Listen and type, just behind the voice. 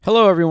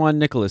Hello everyone,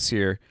 Nicholas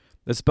here.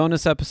 This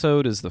bonus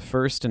episode is the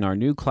first in our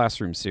new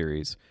classroom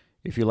series.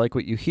 If you like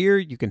what you hear,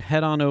 you can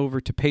head on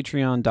over to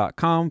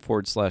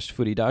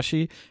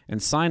patreon.com/furidashi and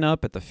sign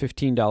up at the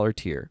 $15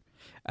 tier.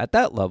 At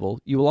that level,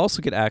 you will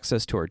also get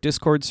access to our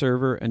Discord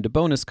server and to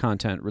bonus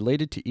content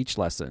related to each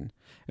lesson.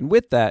 And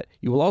with that,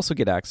 you will also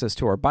get access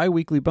to our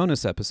bi-weekly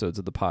bonus episodes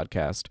of the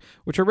podcast,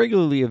 which are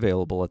regularly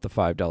available at the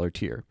 $5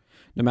 tier.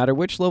 No matter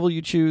which level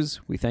you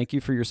choose, we thank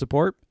you for your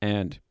support,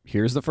 and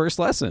here's the first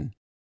lesson.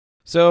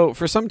 So,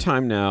 for some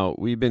time now,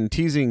 we've been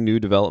teasing new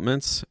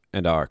developments,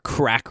 and our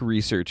crack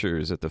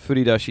researchers at the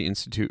Furidashi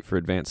Institute for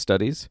Advanced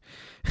Studies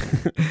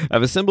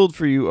have assembled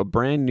for you a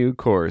brand new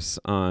course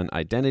on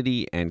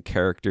identity and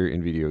character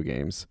in video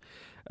games.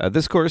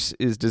 This course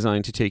is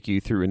designed to take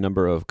you through a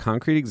number of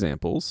concrete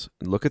examples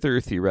and look at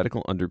their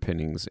theoretical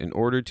underpinnings in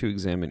order to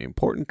examine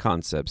important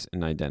concepts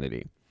in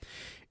identity.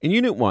 In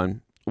Unit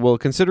 1, we'll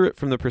consider it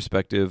from the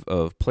perspective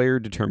of player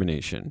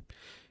determination.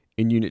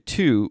 In Unit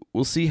 2,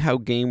 we'll see how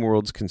game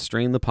worlds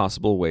constrain the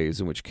possible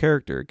ways in which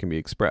character can be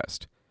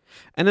expressed.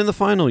 And in the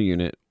final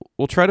unit,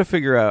 we'll try to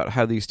figure out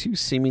how these two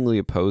seemingly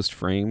opposed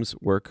frames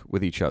work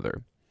with each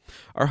other.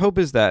 Our hope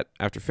is that,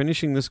 after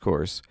finishing this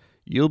course,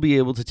 you'll be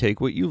able to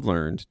take what you've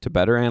learned to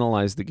better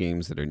analyze the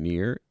games that are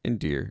near and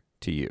dear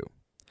to you.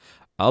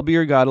 I'll be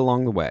your guide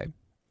along the way.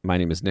 My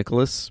name is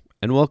Nicholas,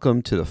 and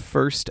welcome to the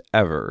first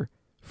ever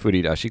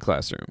Furidashi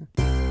Classroom.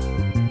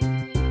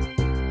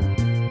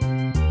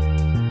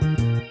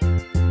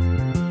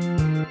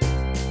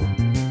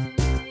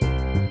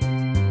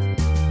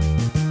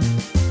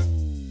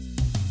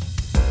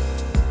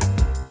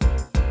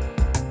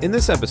 In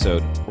this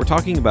episode, we're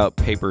talking about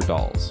paper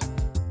dolls,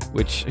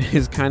 which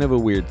is kind of a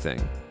weird thing.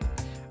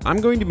 I'm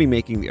going to be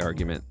making the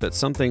argument that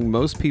something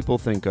most people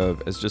think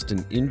of as just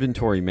an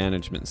inventory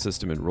management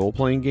system in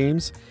role-playing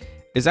games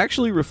is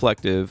actually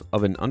reflective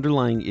of an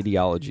underlying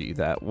ideology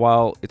that,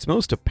 while it's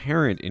most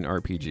apparent in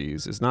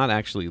RPGs, is not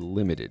actually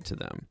limited to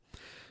them.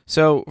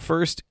 So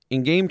first,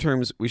 in game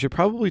terms, we should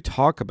probably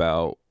talk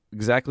about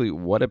exactly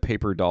what a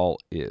paper doll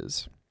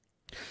is.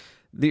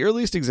 The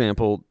earliest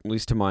example, at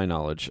least to my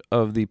knowledge,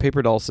 of the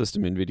paper doll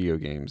system in video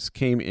games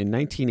came in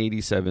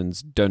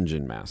 1987's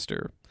Dungeon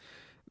Master.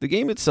 The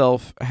game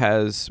itself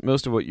has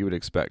most of what you would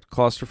expect.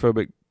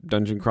 Claustrophobic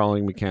dungeon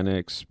crawling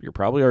mechanics you're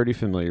probably already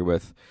familiar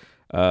with,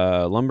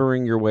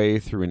 lumbering your way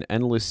through an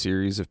endless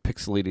series of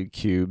pixelated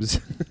cubes.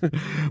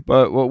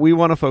 But what we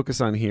want to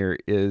focus on here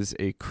is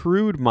a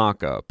crude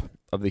mock-up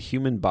of the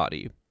human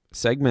body,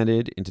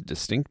 segmented into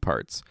distinct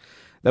parts,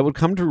 that would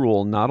come to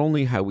rule not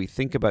only how we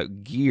think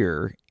about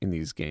gear in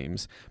these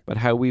games, but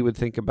how we would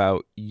think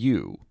about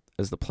you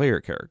as the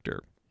player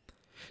character.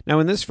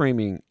 Now, in this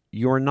framing,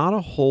 you're not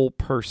a whole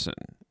person,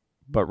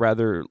 but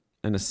rather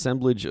an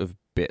assemblage of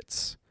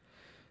bits.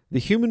 The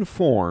human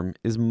form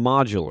is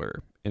modular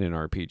in an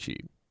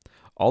RPG.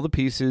 All the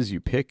pieces you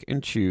pick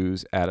and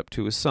choose add up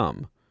to a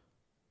sum.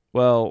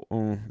 Well,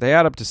 they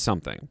add up to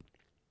something.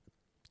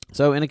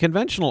 So in a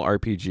conventional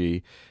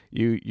RPG,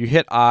 you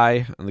hit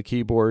I on the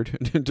keyboard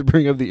to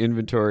bring up the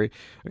inventory.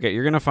 Okay,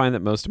 you're going to find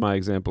that most of my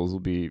examples will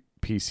be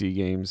PC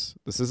games.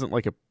 This isn't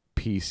like a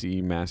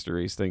PC Master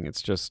Race thing.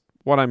 It's just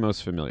what I'm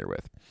most familiar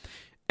with.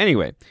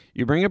 Anyway,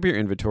 you bring up your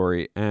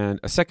inventory and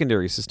a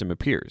secondary system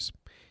appears.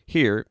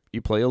 Here, you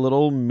play a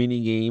little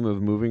mini game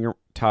of moving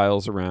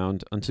tiles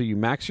around until you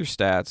max your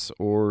stats,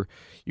 or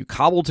you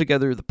cobble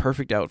together the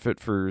perfect outfit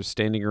for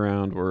standing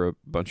around where a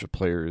bunch of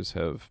players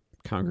have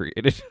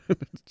congregated.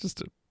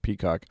 Just a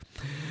peacock.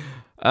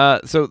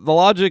 So the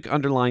logic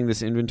underlying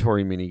this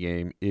inventory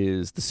minigame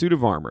is the suit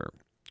of armor,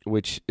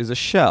 which is a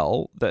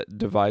shell that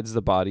divides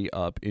the body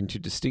up into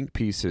distinct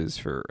pieces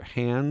for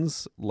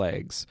hands,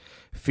 legs,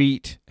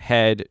 feet,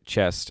 head,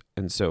 chest,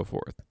 and so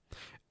forth.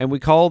 And we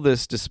call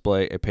this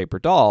display a paper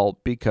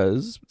doll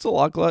because it's a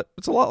lot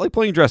like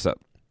playing dress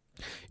up.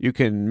 You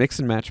can mix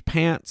and match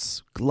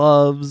pants,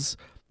 gloves,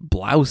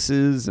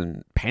 blouses,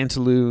 and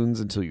pantaloons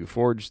until you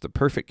forge the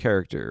perfect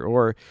character,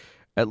 or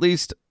at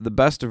least the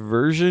best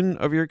version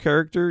of your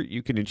character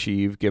you can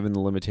achieve given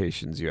the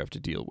limitations you have to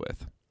deal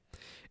with.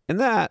 And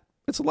that,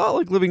 it's a lot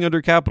like living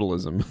under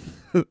capitalism.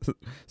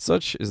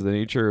 Such is the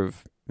nature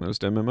of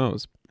most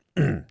MMOs.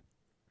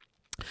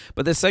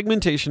 But the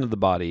segmentation of the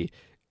body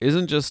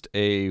isn't just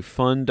a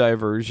fun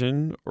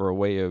diversion or a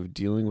way of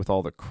dealing with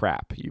all the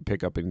crap you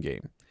pick up in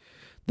game.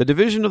 The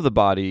division of the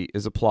body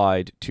is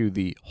applied to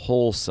the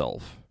whole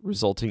self,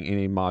 resulting in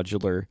a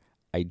modular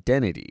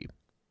identity.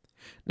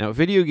 Now,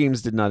 video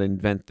games did not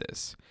invent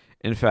this.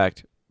 In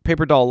fact,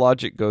 paper doll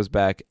logic goes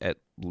back at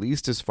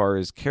least as far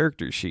as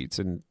character sheets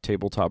in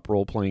tabletop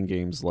role-playing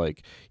games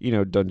like,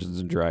 Dungeons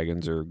and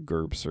Dragons or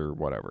GURPS or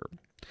whatever.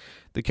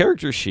 The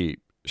character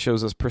sheet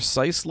shows us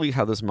precisely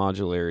how this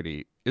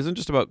modularity isn't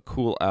just about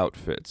cool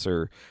outfits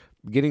or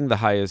getting the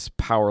highest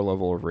power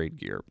level of raid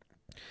gear.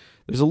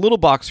 There's a little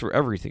box for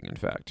everything, in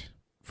fact.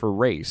 For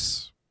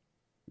race,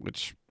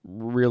 which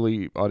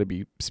really ought to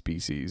be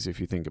species if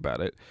you think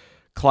about it.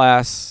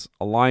 Class,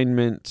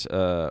 alignment,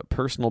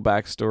 personal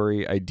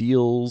backstory,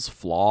 ideals,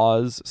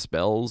 flaws,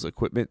 spells,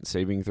 equipment,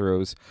 saving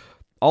throws.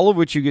 all of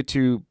which you get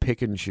to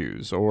pick and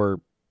choose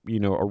or,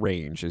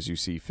 arrange as you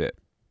see fit.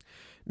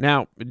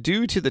 Now,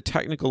 due to the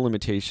technical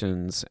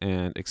limitations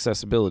and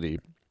accessibility,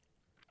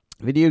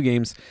 video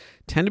games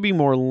tend to be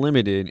more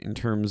limited in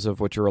terms of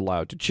what you're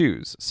allowed to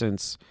choose,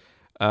 since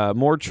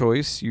more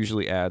choice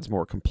usually adds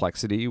more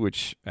complexity,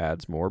 which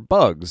adds more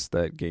bugs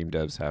that game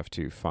devs have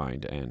to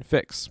find and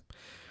fix.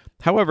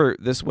 However,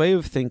 this way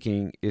of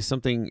thinking is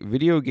something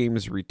video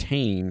games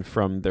retain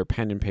from their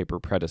pen and paper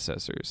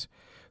predecessors.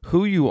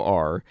 Who you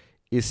are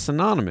is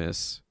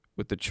synonymous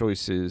with the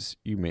choices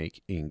you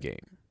make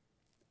in-game.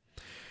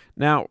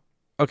 Now,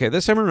 okay,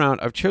 this time around,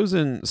 I've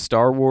chosen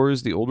Star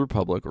Wars: The Old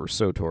Republic, or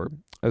SWTOR,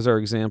 as our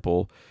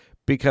example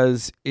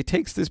because it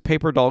takes this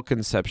paper doll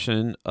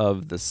conception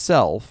of the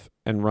self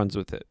and runs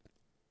with it.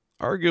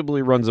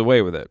 Arguably runs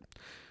away with it.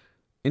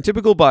 In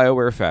typical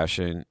BioWare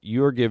fashion,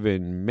 you are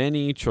given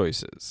many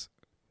choices.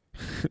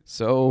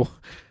 So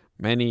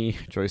many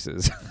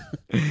choices.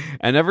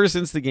 And ever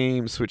since the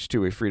game switched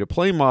to a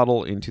free-to-play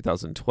model in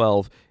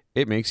 2012,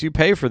 it makes you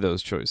pay for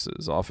those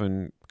choices,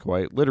 often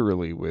quite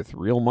literally with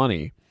real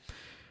money.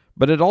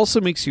 But it also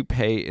makes you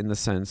pay in the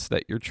sense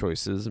that your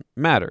choices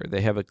matter.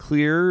 They have a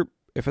clear,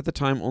 if at the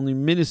time only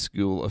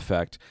minuscule,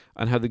 effect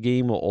on how the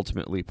game will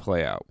ultimately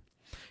play out.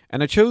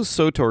 And I chose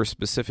SWTOR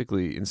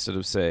specifically instead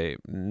of, say,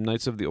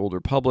 Knights of the Old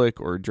Republic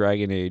or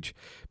Dragon Age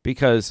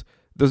because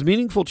those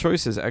meaningful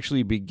choices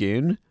actually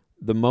begin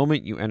the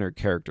moment you enter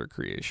character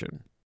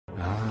creation.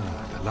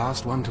 The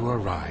last one to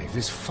arrive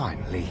is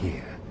finally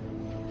here.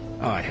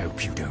 I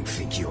hope you don't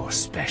think you're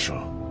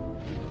special.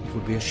 It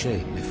would be a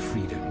shame if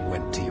freedom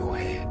went to your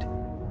head.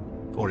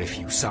 Or if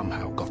you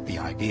somehow got the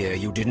idea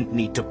you didn't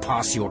need to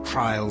pass your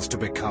trials to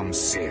become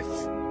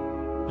Sith.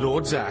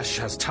 Lord Zash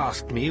has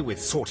tasked me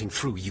with sorting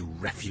through you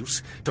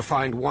refuse to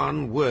find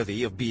one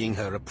worthy of being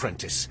her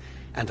apprentice,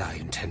 and I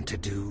intend to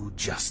do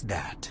just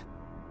that.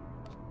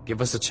 Give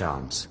us a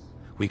chance.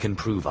 We can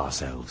prove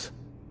ourselves.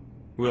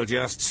 We'll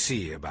just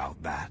see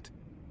about that.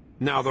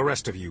 Now the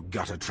rest of you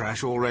gutter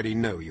trash already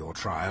know your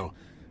trial.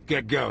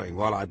 Get going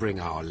while I bring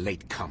our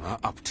latecomer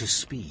up to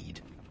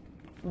speed.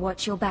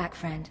 Watch your back,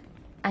 friend.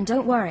 And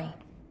don't worry.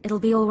 It'll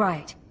be all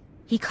right.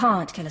 He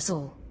can't kill us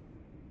all.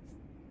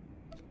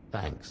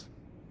 Thanks.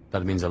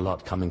 That means a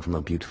lot coming from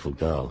a beautiful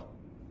girl.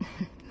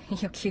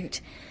 You're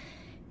cute.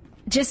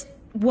 Just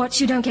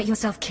watch you don't get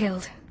yourself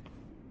killed.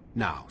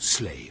 Now,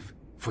 slave,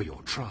 for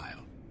your trial.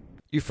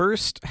 You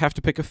first have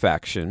to pick a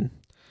faction,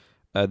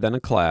 then a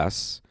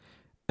class,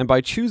 and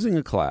by choosing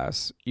a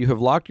class, you have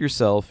locked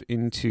yourself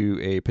into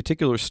a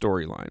particular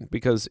storyline,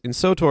 because in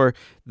SWTOR,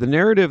 the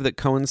narrative that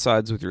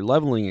coincides with your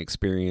leveling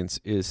experience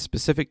is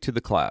specific to the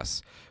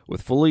class,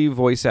 with fully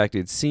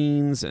voice-acted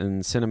scenes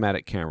and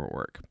cinematic camera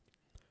work.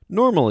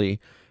 Normally,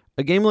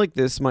 a game like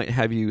this might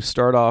have you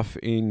start off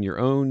in your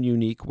own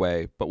unique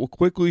way, but will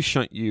quickly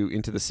shunt you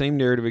into the same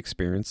narrative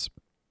experience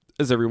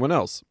as everyone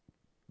else.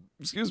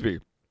 Excuse me.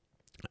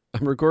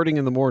 I'm recording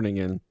in the morning,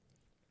 and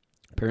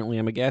apparently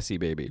I'm a gassy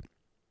baby.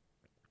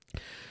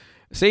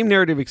 Same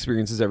narrative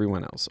experience as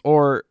everyone else,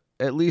 or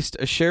at least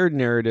a shared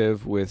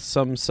narrative with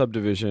some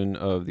subdivision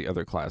of the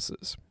other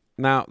classes.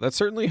 Now, that's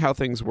certainly how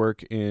things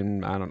work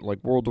in,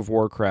 like World of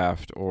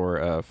Warcraft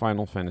or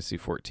Final Fantasy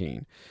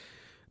XIV.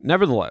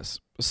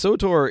 Nevertheless,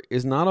 SWTOR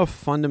is not a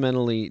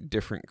fundamentally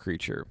different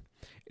creature.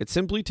 It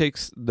simply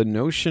takes the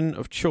notion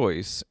of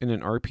choice in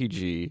an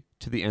RPG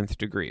to the nth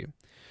degree.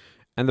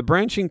 And the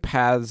branching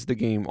paths the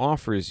game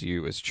offers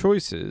you as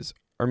choices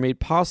are made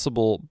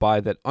possible by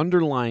that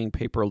underlying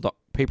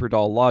paper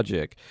doll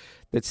logic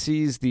that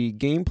sees the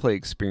gameplay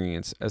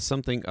experience as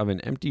something of an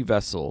empty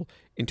vessel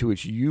into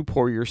which you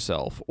pour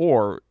yourself,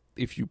 or,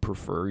 if you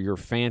prefer, your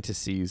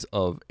fantasies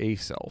of a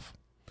self.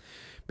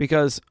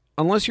 Because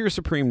unless you're a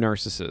supreme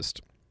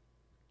narcissist,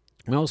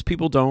 most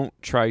people don't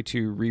try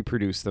to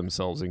reproduce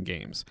themselves in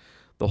games.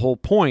 The whole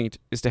point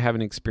is to have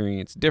an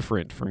experience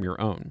different from your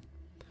own.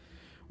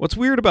 What's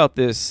weird about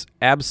this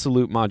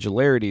absolute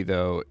modularity,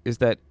 though, is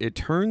that it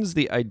turns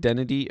the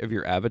identity of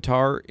your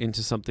avatar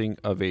into something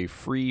of a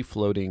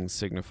free-floating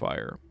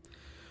signifier.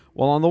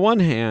 While on the one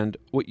hand,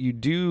 what you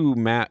do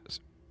matters,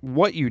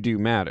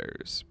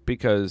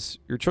 because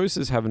your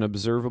choices have an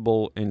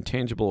observable and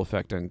tangible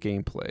effect on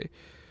gameplay.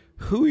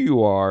 Who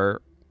you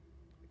are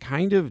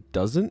kind of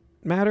doesn't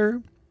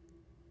matter.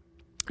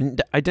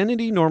 And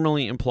identity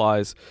normally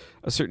implies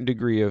a certain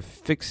degree of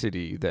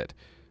fixity that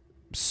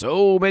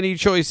so many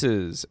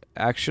choices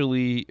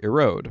actually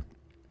erode.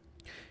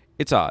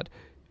 It's odd.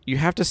 You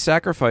have to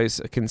sacrifice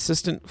a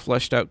consistent,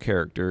 fleshed-out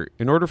character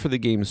in order for the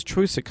game's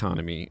choice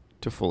economy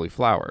to fully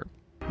flower.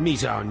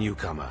 Meet our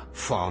newcomer,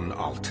 Von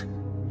Alt.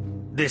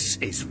 This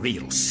is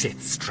real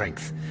Sith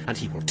strength, and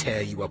he will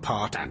tear you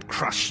apart and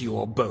crush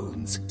your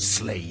bones,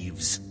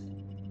 slaves.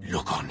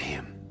 Look on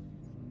him.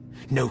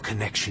 No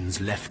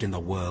connections left in the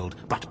world,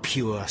 but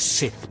pure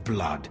Sith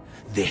blood.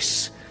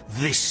 This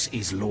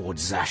is Lord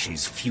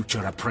Zash's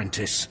future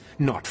apprentice,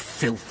 not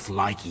filth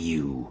like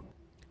you.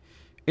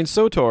 In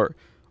SWTOR,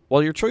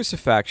 while your choice of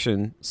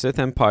faction, Sith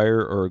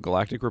Empire or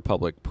Galactic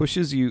Republic,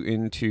 pushes you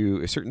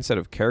into a certain set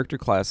of character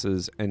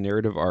classes and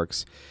narrative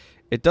arcs,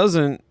 It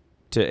doesn't,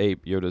 to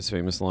ape Yoda's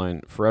famous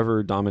line,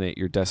 forever dominate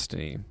your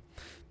destiny.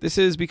 This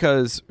is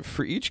because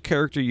for each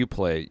character you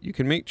play, you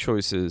can make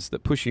choices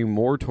that push you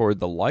more toward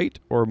the light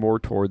or more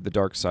toward the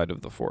dark side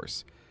of the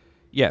Force.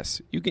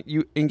 Yes,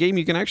 in-game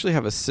you can actually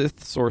have a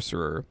Sith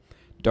sorcerer,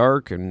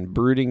 dark and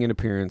brooding in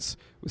appearance,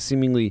 with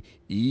seemingly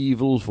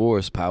evil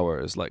Force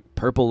powers like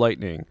purple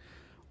lightning,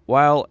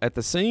 while at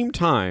the same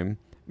time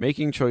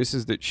making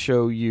choices that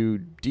show you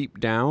deep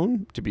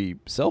down to be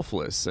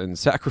selfless and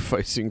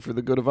sacrificing for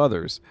the good of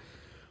others.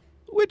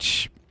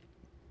 Which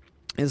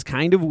is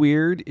kind of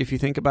weird if you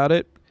think about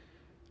it.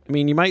 I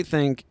mean, you might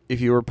think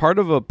if you were part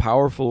of a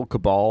powerful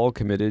cabal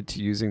committed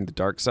to using the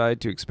dark side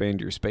to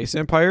expand your space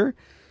empire,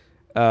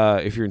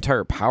 if your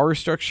entire power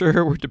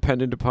structure were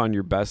dependent upon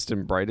your best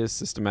and brightest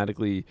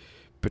systematically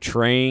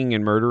betraying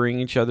and murdering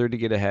each other to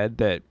get ahead,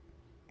 that,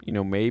 you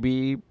know,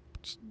 maybe,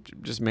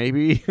 just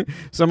maybe,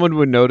 someone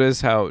would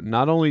notice how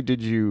not only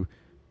did you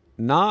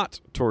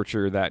not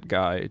torture that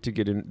guy to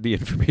get the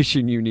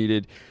information you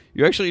needed,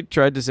 you actually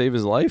tried to save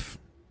his life.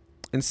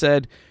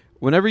 Instead,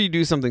 whenever you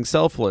do something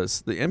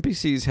selfless, the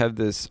NPCs have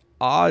this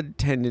odd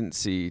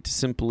tendency to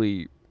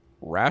simply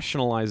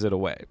rationalize it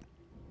away.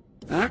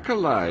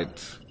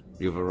 Acolyte,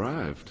 you've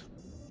arrived.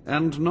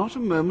 And not a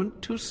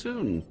moment too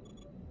soon.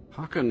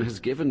 Hakan has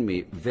given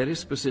me very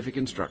specific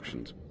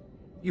instructions.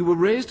 You were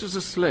raised as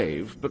a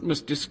slave, but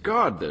must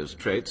discard those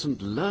traits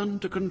and learn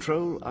to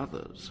control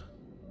others.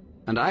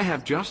 And I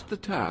have just the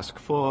task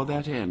for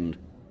that end.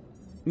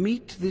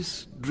 Meet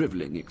this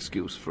drivelling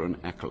excuse for an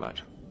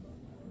acolyte.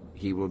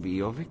 He will be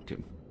your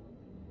victim.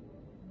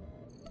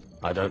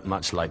 I don't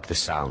much like the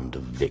sound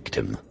of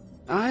victim.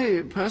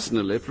 I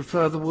personally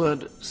prefer the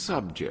word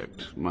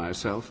subject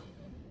myself.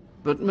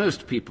 But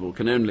most people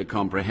can only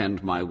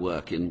comprehend my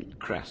work in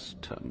crass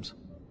terms.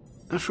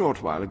 A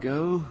short while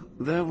ago,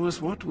 there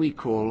was what we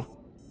call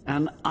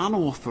an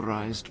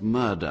unauthorized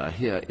murder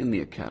here in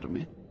the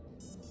Academy.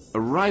 A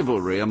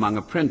rivalry among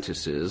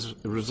apprentices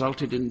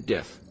resulted in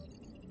death.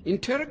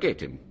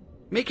 Interrogate him.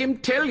 Make him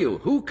tell you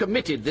who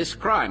committed this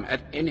crime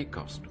at any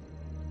cost.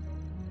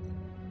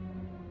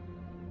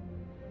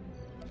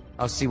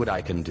 I'll see what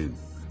I can do,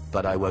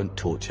 but I won't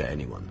torture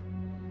anyone.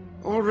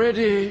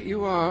 Already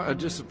you are a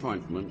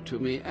disappointment to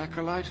me,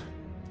 Acolyte.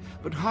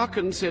 But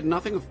Hakan said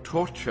nothing of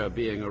torture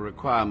being a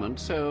requirement,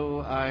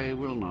 so I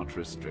will not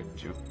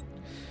restrict you.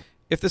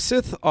 If the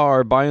Sith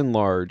are, by and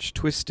large,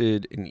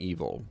 twisted and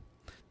evil,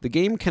 the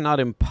game cannot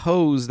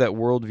impose that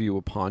worldview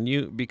upon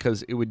you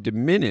because it would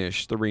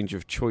diminish the range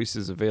of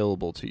choices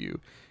available to you.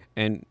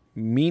 And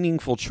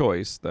meaningful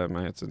choice, that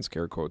I had some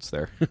scare quotes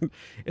there,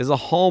 is a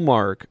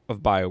hallmark of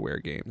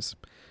BioWare games.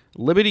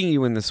 Limiting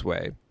you in this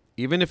way,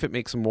 even if it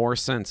makes more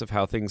sense of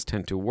how things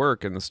tend to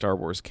work in the Star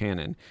Wars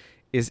canon,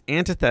 is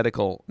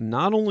antithetical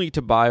not only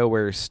to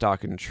BioWare's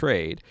stock and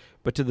trade,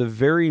 but to the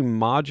very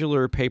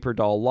modular paper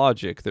doll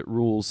logic that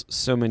rules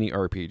so many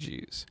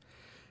RPGs.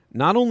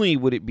 Not only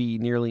would it be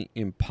nearly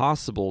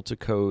impossible to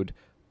code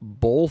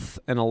both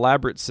an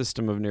elaborate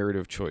system of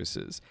narrative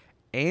choices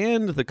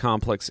and the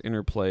complex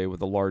interplay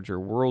with a larger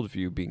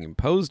worldview being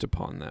imposed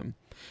upon them,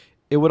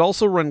 it would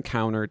also run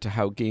counter to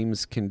how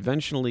games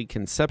conventionally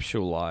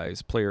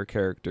conceptualize player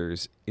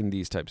characters in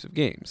these types of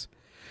games.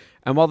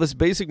 And while this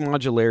basic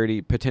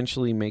modularity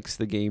potentially makes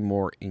the game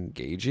more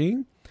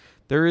engaging,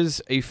 there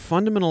is a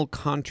fundamental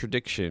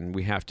contradiction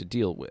we have to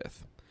deal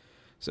with.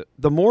 So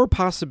the more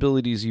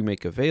possibilities you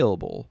make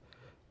available,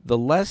 the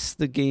less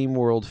the game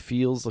world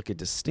feels like a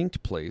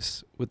distinct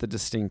place with a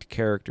distinct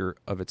character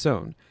of its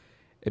own.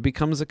 It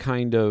becomes a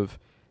kind of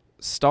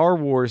Star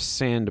Wars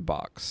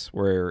sandbox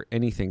where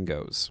anything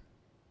goes.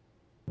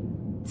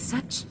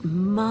 Such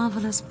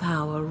marvelous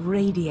power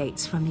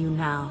radiates from you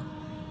now.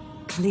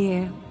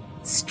 Clear,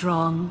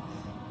 strong.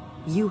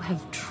 You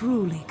have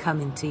truly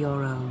come into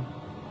your own.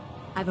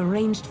 I've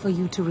arranged for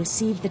you to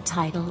receive the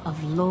title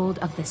of Lord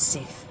of the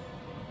Sith.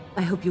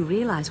 I hope you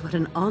realize what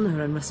an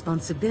honor and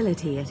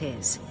responsibility it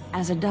is.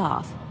 As a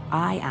Darth,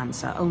 I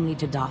answer only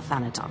to Darth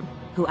Thanaton,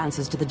 who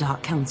answers to the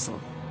Dark Council.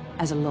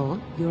 As a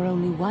Lord, you're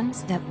only one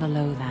step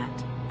below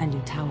that, and you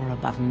tower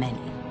above many.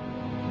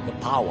 The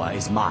power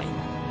is mine.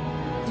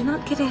 Do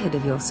not get ahead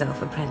of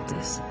yourself,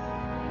 apprentice.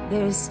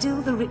 There is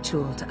still the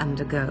ritual to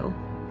undergo.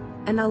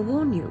 And I'll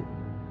warn you,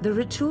 the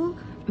ritual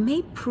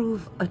may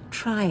prove a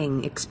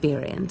trying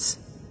experience.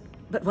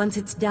 But once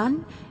it's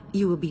done,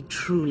 you will be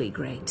truly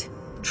great.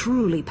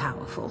 Truly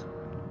powerful.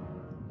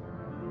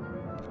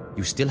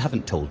 You still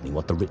haven't told me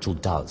what the ritual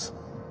does.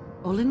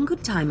 All in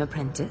good time,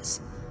 apprentice.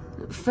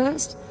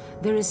 First,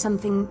 there is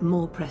something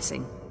more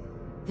pressing.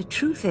 The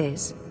truth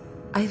is,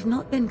 I have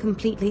not been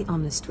completely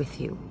honest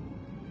with you.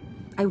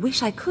 I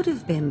wish I could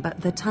have been,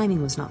 but the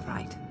timing was not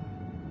right.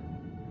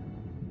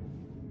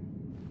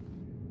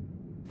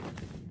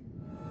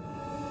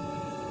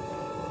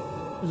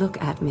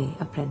 Look at me,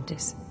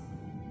 apprentice.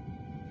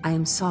 I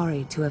am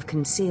sorry to have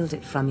concealed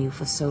it from you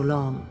for so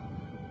long,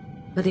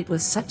 but it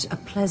was such a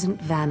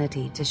pleasant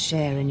vanity to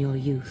share in your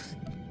youth.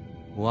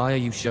 Why are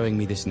you showing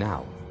me this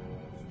now?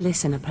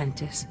 Listen,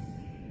 apprentice.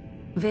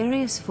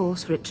 Various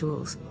Force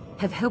rituals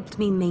have helped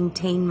me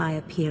maintain my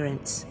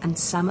appearance and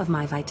some of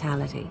my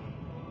vitality.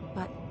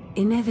 But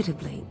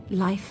inevitably,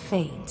 life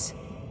fades.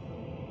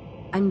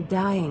 I'm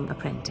dying,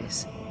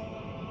 apprentice.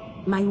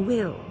 My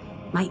will,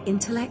 my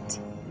intellect,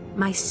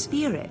 my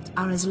spirit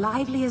are as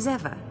lively as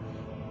ever.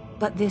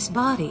 But this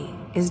body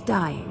is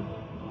dying.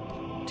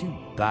 Too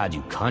bad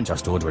you can't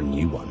just order a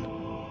new one.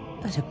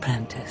 But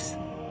apprentice,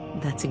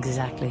 that's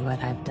exactly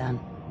what I've done.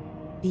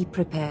 Be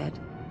prepared.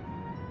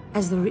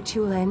 As the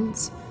ritual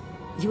ends,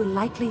 you will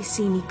likely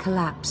see me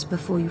collapse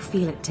before you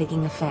feel it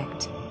taking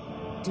effect.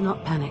 Do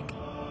not panic.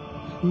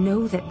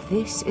 Know that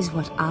this is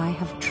what I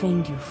have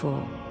trained you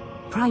for,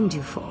 primed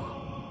you for,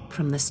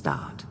 from the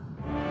start.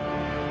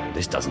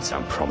 This doesn't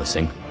sound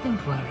promising.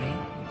 Don't worry.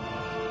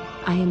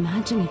 I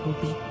imagine it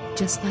will be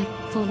just like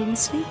falling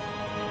asleep.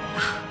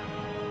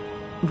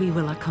 We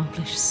will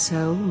accomplish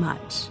so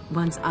much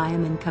once I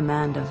am in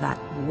command of that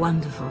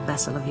wonderful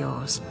vessel of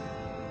yours.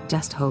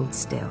 Just hold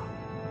still.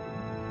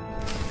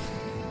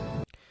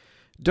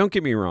 Don't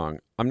get me wrong.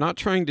 I'm not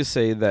trying to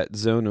say that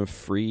Zone of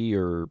Free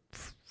or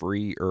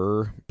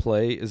freer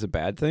play is a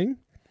bad thing.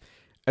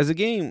 As a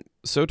game,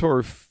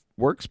 SWTOR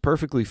works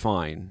perfectly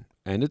fine,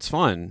 and it's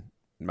fun.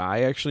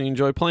 I actually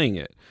enjoy playing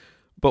it.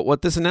 But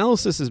what this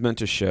analysis is meant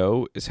to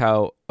show is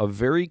how a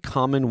very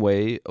common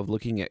way of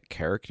looking at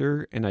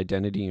character and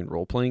identity in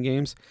role-playing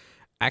games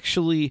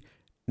actually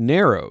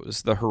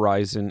narrows the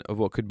horizon of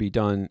what could be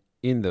done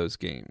in those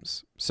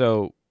games.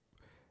 So,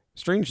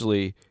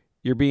 strangely,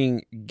 you're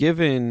being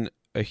given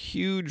a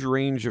huge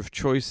range of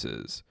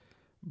choices,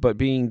 but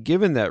being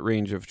given that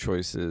range of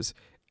choices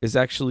is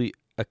actually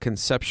a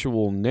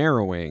conceptual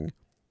narrowing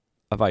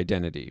of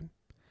identity.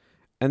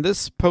 And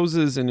this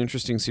poses an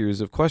interesting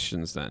series of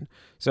questions then.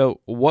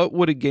 So, what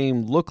would a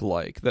game look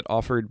like that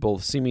offered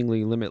both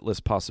seemingly limitless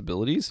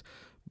possibilities,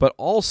 but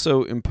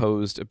also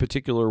imposed a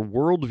particular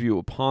worldview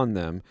upon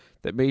them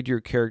that made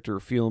your character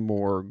feel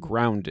more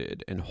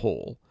grounded and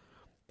whole?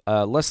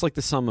 Less like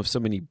the sum of so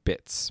many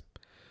bits.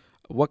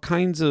 What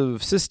kinds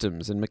of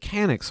systems and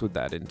mechanics would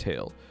that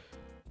entail?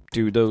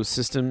 Do those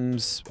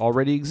systems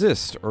already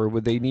exist, or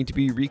would they need to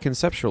be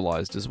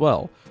reconceptualized as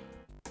well?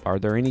 Are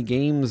there any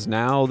games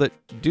now that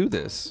do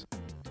this?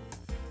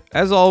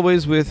 As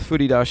always with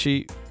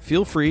Furidashi,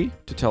 feel free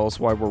to tell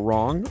us why we're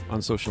wrong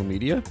on social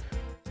media.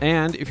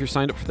 And if you're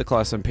signed up for the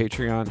class on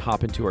Patreon,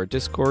 hop into our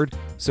Discord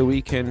so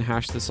we can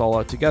hash this all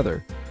out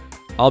together.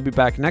 I'll be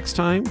back next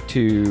time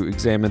to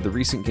examine the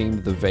recent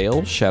game The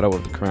Veil, Shadow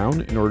of the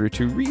Crown, in order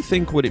to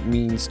rethink what it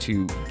means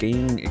to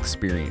gain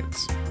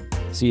experience.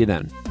 See you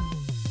then.